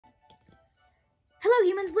Hello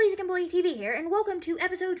humans, Blazikenboy TV here, and welcome to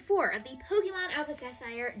episode 4 of the Pokemon Alpha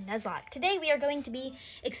Sapphire Nuzlocke. Today we are going to be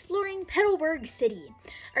exploring Petalburg City.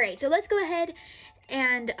 Alright, so let's go ahead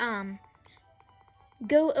and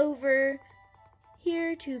go over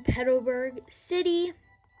here to Petalburg City.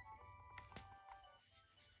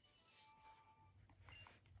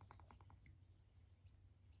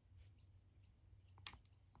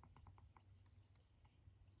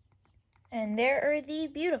 And there are the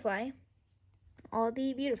Beautifly. All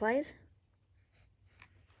the Beautiflies.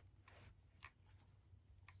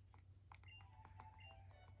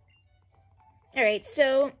 Alright,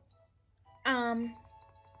 so,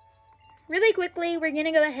 really quickly, we're going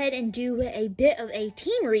to go ahead and do a bit of a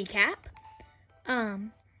team recap.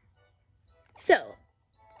 So,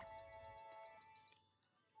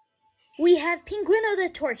 we have Pinguino the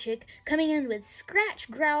Torchic coming in with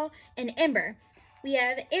Scratch, Growl, and Ember. We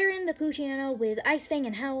have Aaron the Poochyena with Ice Fang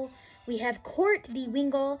and Howl. We have Court the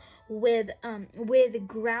Wingull with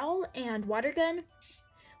Growl and Water Gun.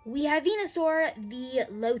 We have Venusaur the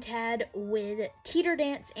Lotad with Teeter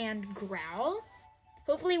Dance and Growl.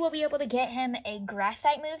 Hopefully we'll be able to get him a Grass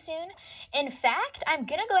type move soon. In fact, I'm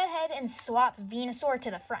going to go ahead and swap Venusaur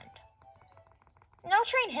to the front. And I'll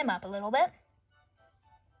train him up a little bit.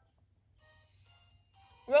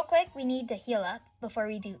 Real quick, we need to heal up before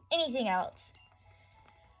we do anything else.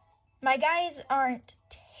 My guys aren't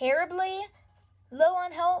terribly low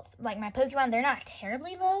on health. Like my Pokemon, they're not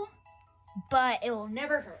terribly low, but it will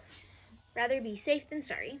never hurt. Rather be safe than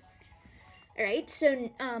sorry. Alright, so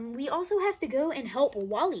we also have to go and help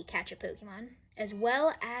Wally catch a Pokemon, as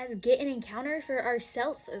well as get an encounter for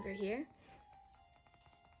ourselves over here.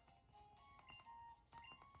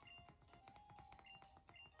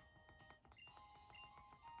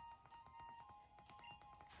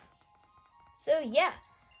 So yeah.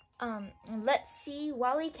 Let's see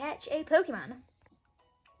Wally catch a Pokemon.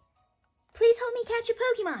 Please help me catch a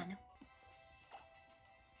Pokemon.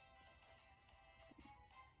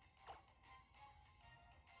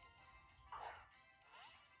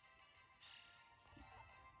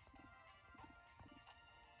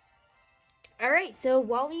 Alright, so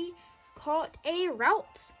Wally caught a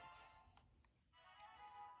Routes.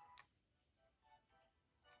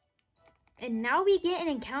 And now we get an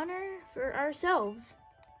encounter for ourselves.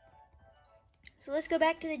 So let's go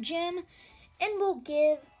back to the gym, and we'll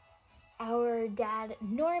give our dad,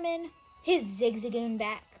 Norman, his Zigzagoon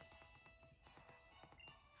back.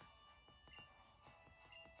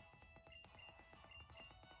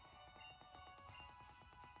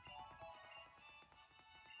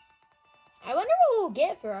 I wonder what we'll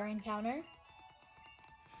get for our encounter.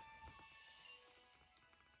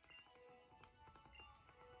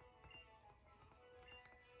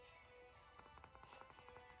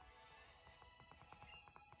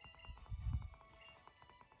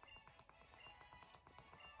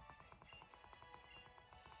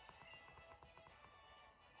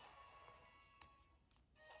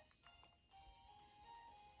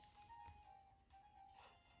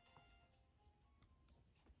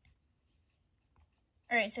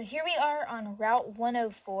 Alright, so here we are on Route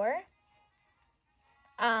 104.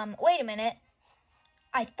 Wait a minute.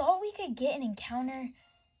 I thought we could get an encounter.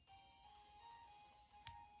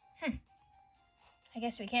 I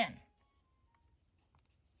guess we can.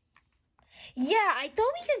 Yeah, I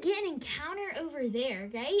thought we could get an encounter over there,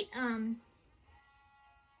 right?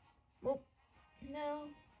 Well, no.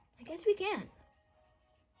 I guess we can.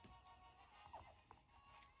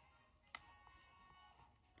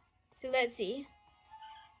 So let's see.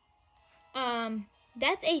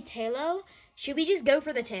 That's a Tailo. Should we just go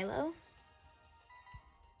for the Tailo?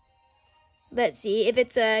 Let's see. If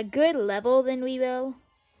it's a good level, then we will.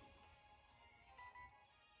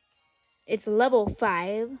 It's level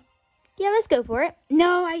 5. Yeah, let's go for it.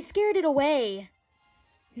 No, I scared it away.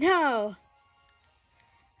 No.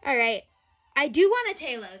 Alright. I do want a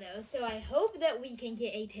Tailo, though, so I hope that we can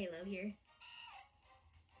get a Tailo here.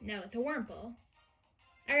 No, it's a Wurmple.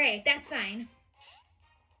 Alright, that's fine.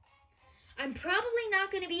 I'm probably not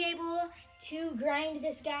going to be able to grind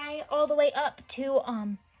this guy all the way up to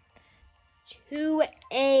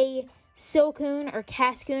a Silcoon or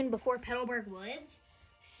Cascoon before Petalburg Woods.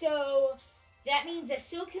 So that means that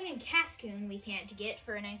Silcoon and Cascoon we can't get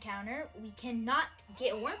for an encounter. We cannot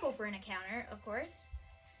get Wurmple for an encounter, of course.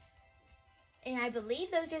 And I believe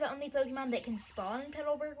those are the only Pokemon that can spawn in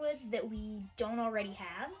Petalburg Woods that we don't already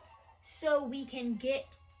have. So we can get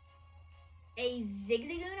a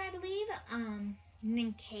Zigzagoon, I believe.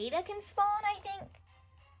 Nincada can spawn, I think.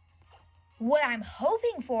 What I'm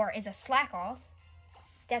hoping for is a Slakoth.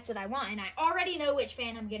 That's what I want, and I already know which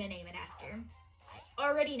fan I'm gonna name it after. I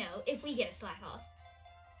already know if we get a slack off.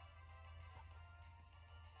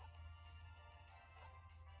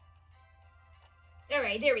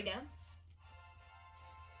 Alright, there we go.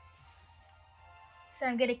 So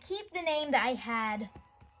I'm going to keep the name that I had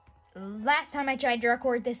last time I tried to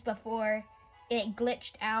record this before. It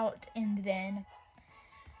glitched out and then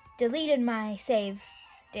deleted my save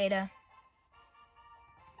data.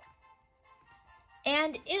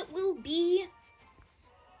 And it will be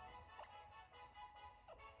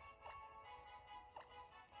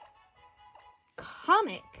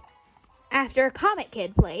Comic after Comic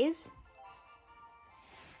Kid plays.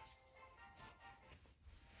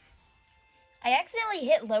 I accidentally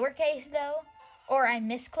hit lowercase though, or I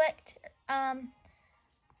misclicked,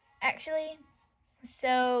 actually.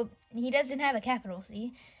 So he doesn't have a capital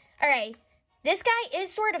C. Alright, this guy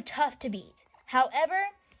is sort of tough to beat. However,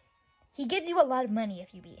 he gives you a lot of money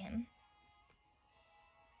if you beat him.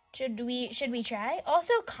 Should we try?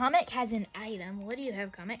 Also, Comic has an item. What do you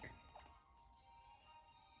have, Comic?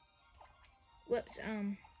 Whoops,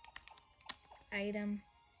 item.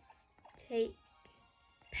 Take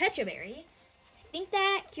Petraberry. I think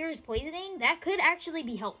that cures poisoning. That could actually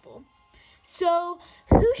be helpful. So,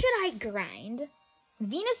 who should I grind?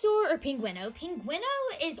 Venusaur or Pinguino? Pinguino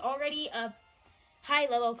is already a high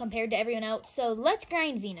level compared to everyone else, so let's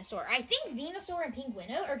grind Venusaur. I think Venusaur and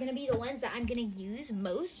Pinguino are going to be the ones that I'm going to use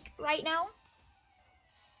most right now.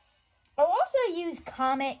 I'll also use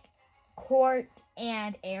Comic, Court,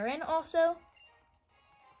 and Aaron also.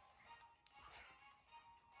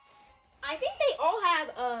 I think they all have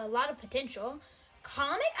a lot of potential.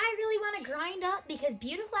 Comic I really want to grind up because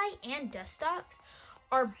Beautifly and Dustox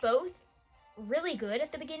are both really good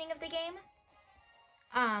at the beginning of the game.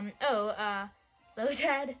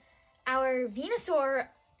 Lotad, our Venusaur,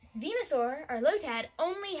 our Lotad,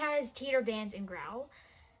 only has Teeter, Dance, and Growl.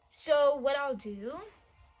 So what I'll do,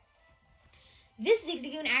 this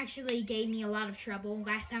Zigzagoon actually gave me a lot of trouble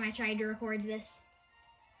last time I tried to record this.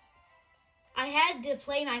 I had to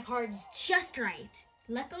play my cards just right.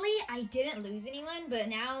 Luckily, I didn't lose anyone, but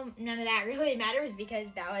now none of that really matters because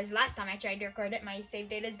that was last time I tried to record it. My save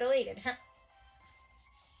data is deleted.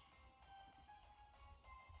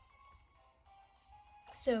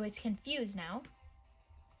 So it's confused now.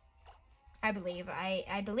 I believe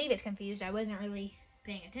it's confused. I wasn't really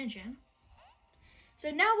paying attention.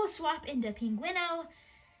 So now we'll swap into Pinguino.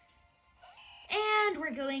 And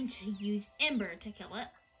we're going to use Ember to kill it.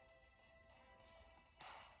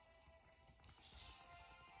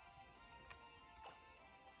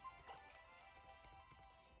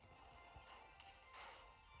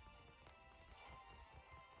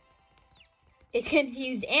 It's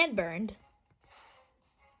confused and burned.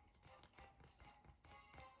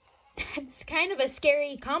 It's kind of a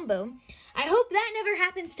scary combo. I hope that never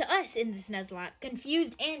happens to us in this Nuzlocke.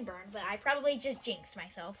 Confused and burned, but I probably just jinxed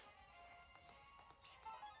myself.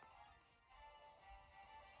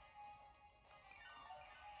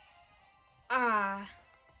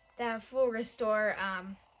 That full restore,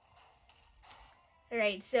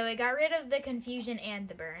 Alright, so it got rid of the confusion and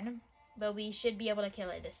the burn, but we should be able to kill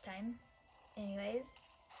it this time. Anyways.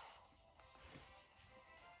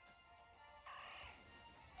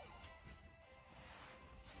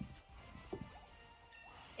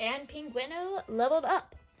 And Pinguino leveled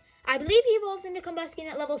up. I believe he evolves into Combuskin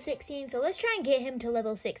at level 16, so let's try and get him to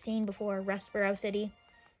level 16 before Rustboro City.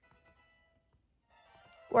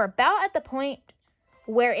 We're about at the point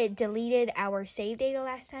where it deleted our save data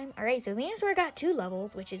last time. Alright, so Venusaur got 2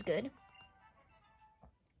 levels, which is good.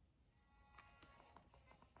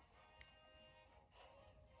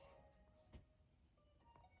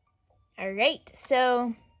 Alright,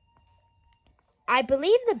 so I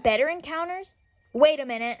believe the better encounters. Wait a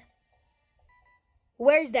minute.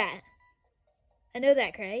 Where's that? I know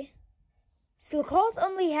that, Cray. Slakoth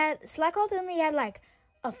only had like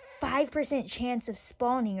a 5% chance of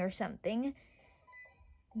spawning or something.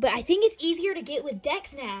 But I think it's easier to get with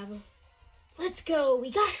Dexnav. Let's go.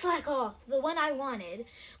 We got Slakoth, the one I wanted.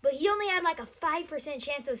 But he only had like a 5%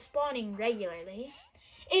 chance of spawning regularly.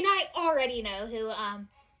 And I already know who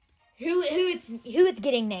it's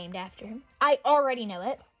getting named after. I already know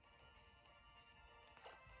it.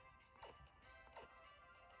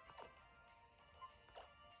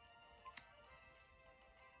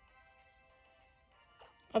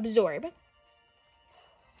 Absorb.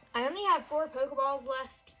 I only have 4 Pokeballs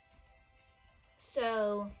left,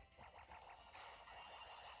 so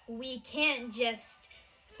we can't just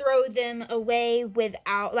throw them away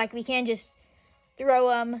without, we can't just throw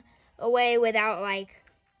them away without,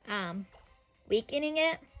 weakening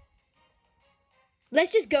it.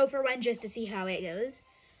 Let's just go for one just to see how it goes.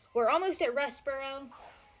 We're almost at Rustboro,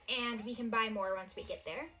 and we can buy more once we get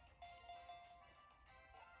there.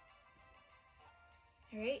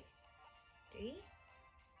 All right, 3.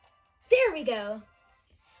 There we go.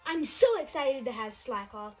 I'm so excited to have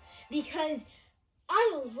Slackoth because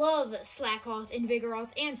I love Slackoth and Vigoroth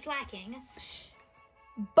and Slacking.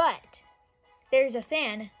 But there's a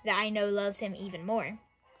fan that I know loves him even more.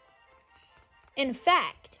 In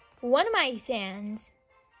fact, one of my fans,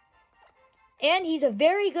 and he's a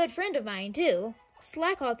very good friend of mine too,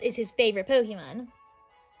 Slackoth is his favorite Pokemon.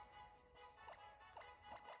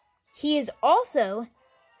 He is also,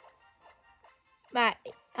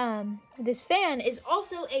 this fan is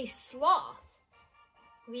also a sloth.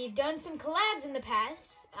 We've done some collabs in the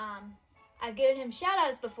past. I've given him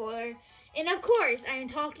shoutouts before. And of course, I am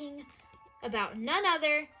talking about none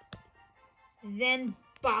other than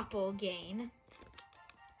Boppelgain.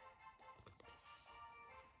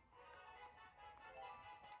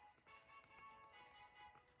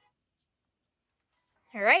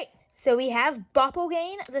 Alright, so we have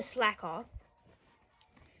Boppelgain, the Slackoth.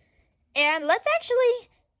 And let's actually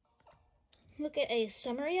look at a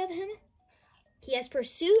summary of him. He has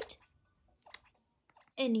Pursuit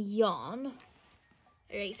and Yawn.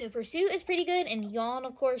 Alright, so Pursuit is pretty good, and Yawn,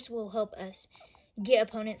 of course, will help us get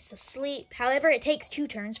opponents to sleep. However, it takes 2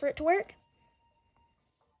 turns for it to work.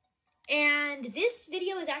 And this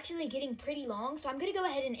video is actually getting pretty long, so I'm going to go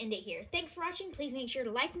ahead and end it here. Thanks for watching. Please make sure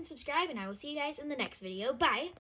to like and subscribe, and I will see you guys in the next video. Bye!